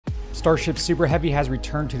Starship Super Heavy has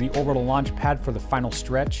returned to the orbital launch pad for the final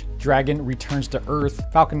stretch. Dragon returns to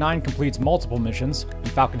Earth. Falcon 9 completes multiple missions, and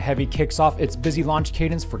Falcon Heavy kicks off its busy launch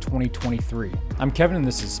cadence for 2023. I'm Kevin, and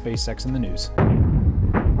this is SpaceX in the News.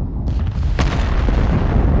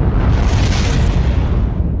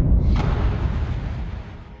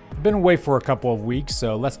 I've been away for a couple of weeks,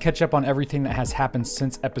 so let's catch up on everything that has happened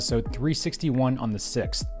since episode 361 on the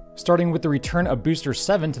 6th. Starting with the return of Booster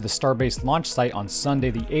 7 to the Starbase launch site on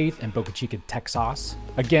Sunday the 8th in Boca Chica, Texas.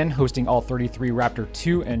 Again, hosting all 33 Raptor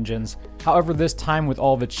 2 engines, however this time with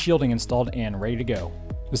all of its shielding installed and ready to go.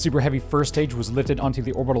 The Super Heavy first stage was lifted onto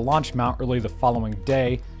the orbital launch mount early the following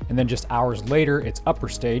day, and then just hours later, its upper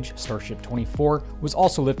stage, Starship 24, was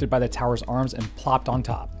also lifted by the tower's arms and plopped on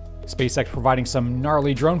top. SpaceX providing some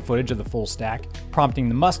gnarly drone footage of the full stack, prompting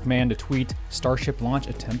the Musk man to tweet, "Starship launch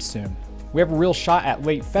attempt soon." We have a real shot at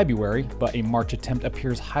late February, but a March attempt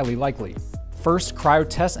appears highly likely. First, cryo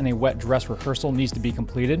test and a wet dress rehearsal needs to be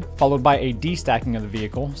completed, followed by a destacking of the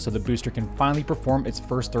vehicle so the booster can finally perform its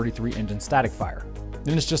first 33 engine static fire.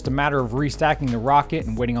 Then it's just a matter of restacking the rocket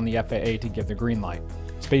and waiting on the FAA to give the green light.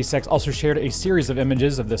 SpaceX also shared a series of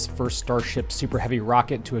images of this first Starship Super Heavy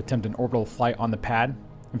rocket to attempt an orbital flight on the pad.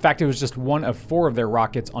 In fact, it was just one of 4 of their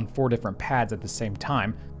rockets on 4 different pads at the same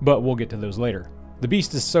time, but we'll get to those later. The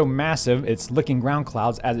beast is so massive, it's licking ground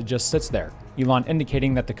clouds as it just sits there. Elon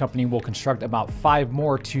indicating that the company will construct about 5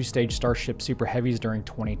 more 2-stage Starship Super Heavies during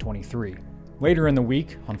 2023. Later in the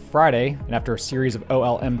week, on Friday, and after a series of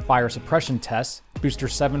OLM fire suppression tests, Booster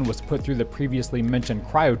 7 was put through the previously mentioned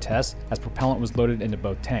cryo test as propellant was loaded into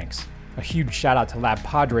both tanks. A huge shout out to Lab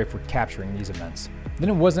Padre for capturing these events. Then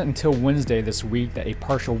it wasn't until Wednesday this week that a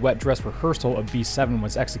partial wet dress rehearsal of B7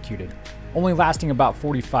 was executed, only lasting about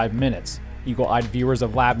 45 minutes. Eagle-eyed viewers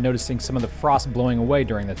of Lab noticing some of the frost blowing away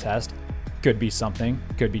during the test. Could be something,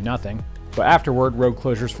 could be nothing. But afterward, road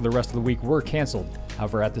closures for the rest of the week were canceled.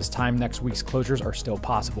 However, at this time, next week's closures are still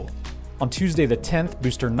possible. On Tuesday the 10th,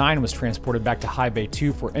 Booster 9 was transported back to High Bay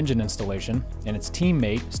 2 for engine installation, and its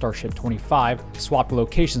teammate, Starship 25, swapped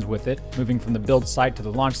locations with it, moving from the build site to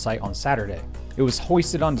the launch site on Saturday. It was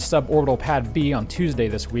hoisted onto suborbital Pad B on Tuesday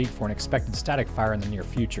this week for an expected static fire in the near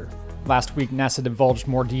future. Last week, NASA divulged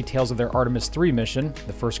more details of their Artemis 3 mission,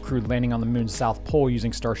 the first crewed landing on the moon's south pole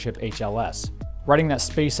using Starship HLS. Writing that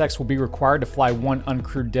SpaceX will be required to fly one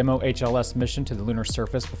uncrewed demo HLS mission to the lunar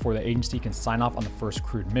surface before the agency can sign off on the first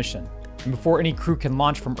crewed mission. And before any crew can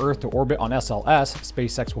launch from Earth to orbit on SLS,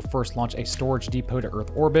 SpaceX will first launch a storage depot to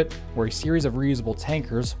Earth orbit, where a series of reusable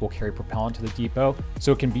tankers will carry propellant to the depot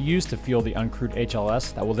so it can be used to fuel the uncrewed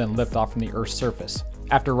HLS that will then lift off from the Earth's surface.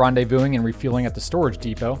 After rendezvousing and refueling at the storage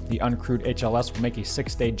depot, the uncrewed HLS will make a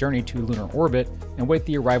 6-day journey to lunar orbit and wait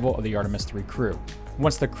the arrival of the Artemis 3 crew.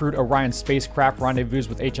 Once the crewed Orion spacecraft rendezvous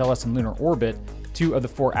with HLS in lunar orbit, 2 of the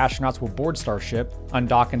 4 astronauts will board Starship,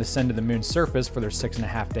 undock and descend to the moon's surface for their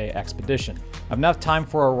 6.5-day expedition. Enough time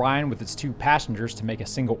for Orion with its 2 passengers to make a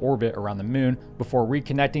single orbit around the moon before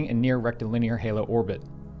reconnecting in near rectilinear halo orbit.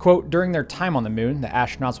 Quote, during their time on the moon, the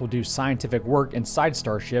astronauts will do scientific work inside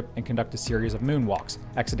Starship and conduct a series of moonwalks,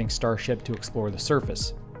 exiting Starship to explore the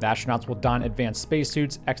surface. The astronauts will don advanced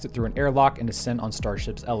spacesuits, exit through an airlock, and descend on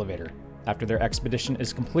Starship's elevator. After their expedition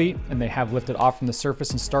is complete and they have lifted off from the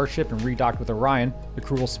surface in Starship and redocked with Orion, the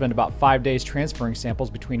crew will spend about 5 days transferring samples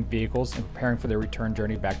between vehicles and preparing for their return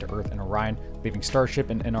journey back to Earth and Orion, leaving Starship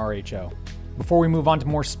and NRHO. Before we move on to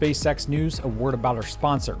more SpaceX news, a word about our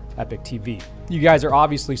sponsor, Epic TV. You guys are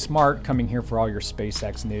obviously smart coming here for all your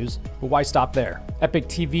SpaceX news, but why stop there? Epic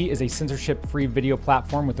TV is a censorship-free video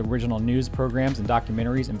platform with original news programs and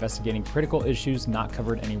documentaries investigating critical issues not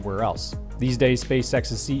covered anywhere else. These days,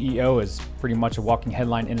 SpaceX's CEO is pretty much a walking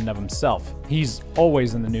headline in and of himself. He's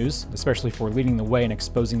always in the news, especially for leading the way in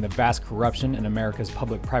exposing the vast corruption in America's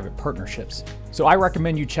public-private partnerships. So I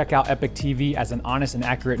recommend you check out Epic TV as an honest and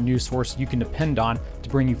accurate news source you can depend on to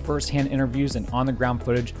bring you first-hand interviews and on-the-ground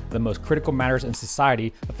footage of the most critical matters in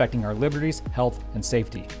society affecting our liberties, health, and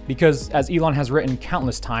safety. Because, as Elon has written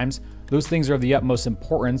countless times, those things are of the utmost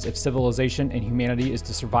importance if civilization and humanity is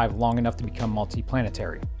to survive long enough to become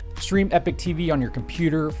multiplanetary. Stream Epic TV on your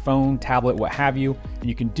computer, phone, tablet, what have you, and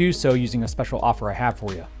you can do so using a special offer I have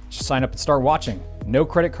for you. Just sign up and start watching. No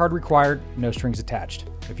credit card required, no strings attached.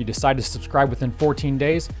 If you decide to subscribe within 14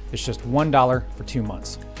 days, it's just $1 for 2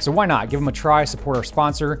 months. So why not? Give them a try, support our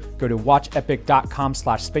sponsor. Go to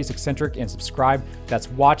watchepic.com/SpaceXcentric and subscribe. That's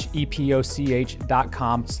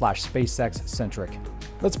watchepoch.com/SpaceXcentric.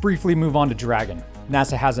 Let's briefly move on to Dragon.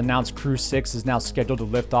 NASA has announced Crew 6 is now scheduled to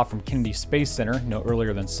lift off from Kennedy Space Center no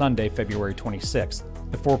earlier than Sunday, February 26th.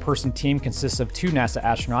 The 4-person team consists of 2 NASA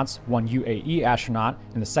astronauts, 1 UAE astronaut,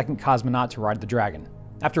 and the second cosmonaut to ride the Dragon.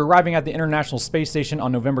 After arriving at the International Space Station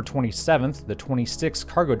on November 27th, the 26th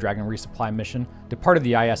Cargo Dragon resupply mission departed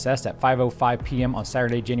the ISS at 5:05 p.m. on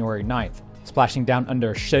Saturday, January 9th, splashing down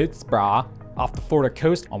under Shotsbra off the Florida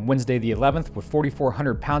coast on Wednesday the 11th with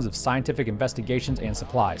 4,400 pounds of scientific investigations and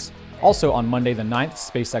supplies. Also on Monday the 9th,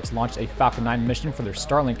 SpaceX launched a Falcon 9 mission for their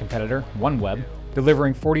Starlink competitor, OneWeb,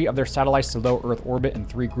 delivering 40 of their satellites to low Earth orbit in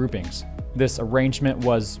 3 groupings. This arrangement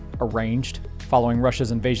was arranged following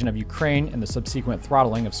Russia's invasion of Ukraine and the subsequent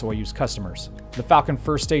throttling of Soyuz customers. The Falcon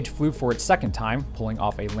first stage flew for its second time, pulling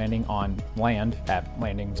off a landing on land at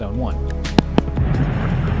Landing Zone 1.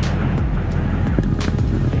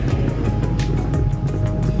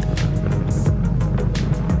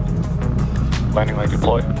 Landing light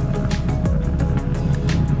deployed.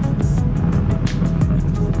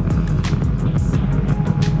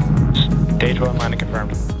 Stage 1 landing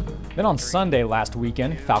confirmed. Then on Sunday last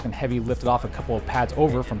weekend, Falcon Heavy lifted off a couple of pads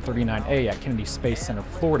over from 39A at Kennedy Space Center,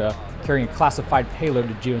 Florida, carrying a classified payload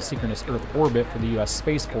to geosynchronous Earth orbit for the U.S.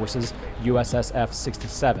 Space Force's USS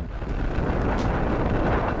F-67.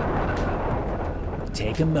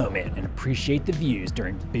 Take a moment and appreciate the views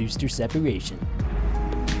during booster separation.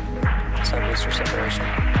 Booster separation.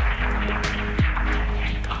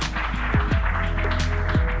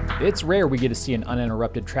 It's rare we get to see an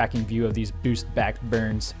uninterrupted tracking view of these boost back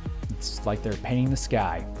burns. It's like they're painting the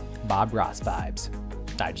sky. Bob Ross vibes.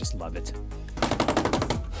 I just love it.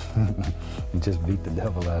 You just beat the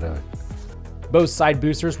devil out of it. Both side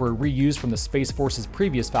boosters were reused from the Space Force's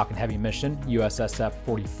previous Falcon Heavy mission, USS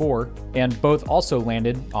F-44, and both also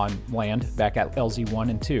landed on land back at LZ-1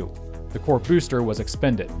 and 2. The core booster was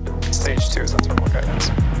expended. Stage 2 is on thermal guidance.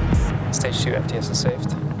 Stage 2 FTS is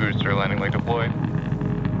saved. Booster landing light deployed.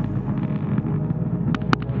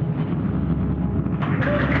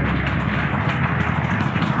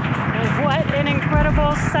 What an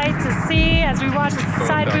incredible sight to see as we watch the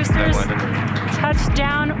side boosters touch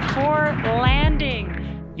down for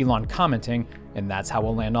landing. Elon commenting, and that's how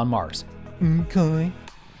we'll land on Mars. Okay.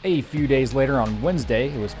 A few days later on Wednesday,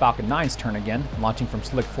 it was Falcon 9's turn again, launching from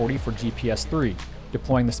Slick 40 for GPS-3,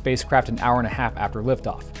 deploying the spacecraft an hour and a half after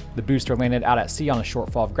liftoff. The booster landed out at sea on a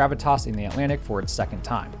shortfall of gravitas in the Atlantic for its second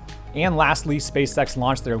time. And lastly, SpaceX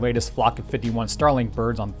launched their latest flock of 51 Starlink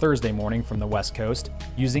birds on Thursday morning from the West Coast,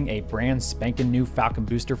 using a brand spanking new Falcon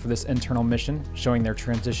booster for this internal mission, showing their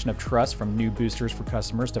transition of trust from new boosters for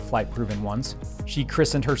customers to flight-proven ones. She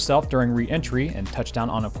christened herself during re-entry and touched down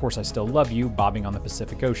on Of Course I Still Love You, bobbing on the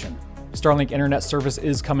Pacific Ocean. Starlink internet service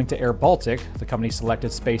is coming to Air Baltic. The company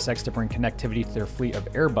selected SpaceX to bring connectivity to their fleet of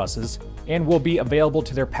Airbuses, and will be available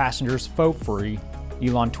to their passengers for free.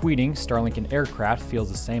 Elon tweeting, Starlink in aircraft feels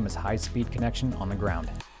the same as high-speed connection on the ground.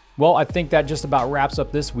 Well, I think that just about wraps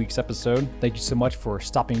up this week's episode. Thank you so much for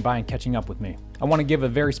stopping by and catching up with me. I want to give a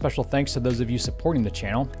very special thanks to those of you supporting the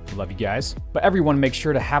channel. I love you guys. But everyone make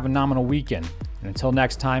sure to have a phenomenal weekend. And until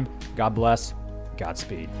next time, God bless,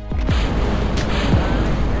 Godspeed.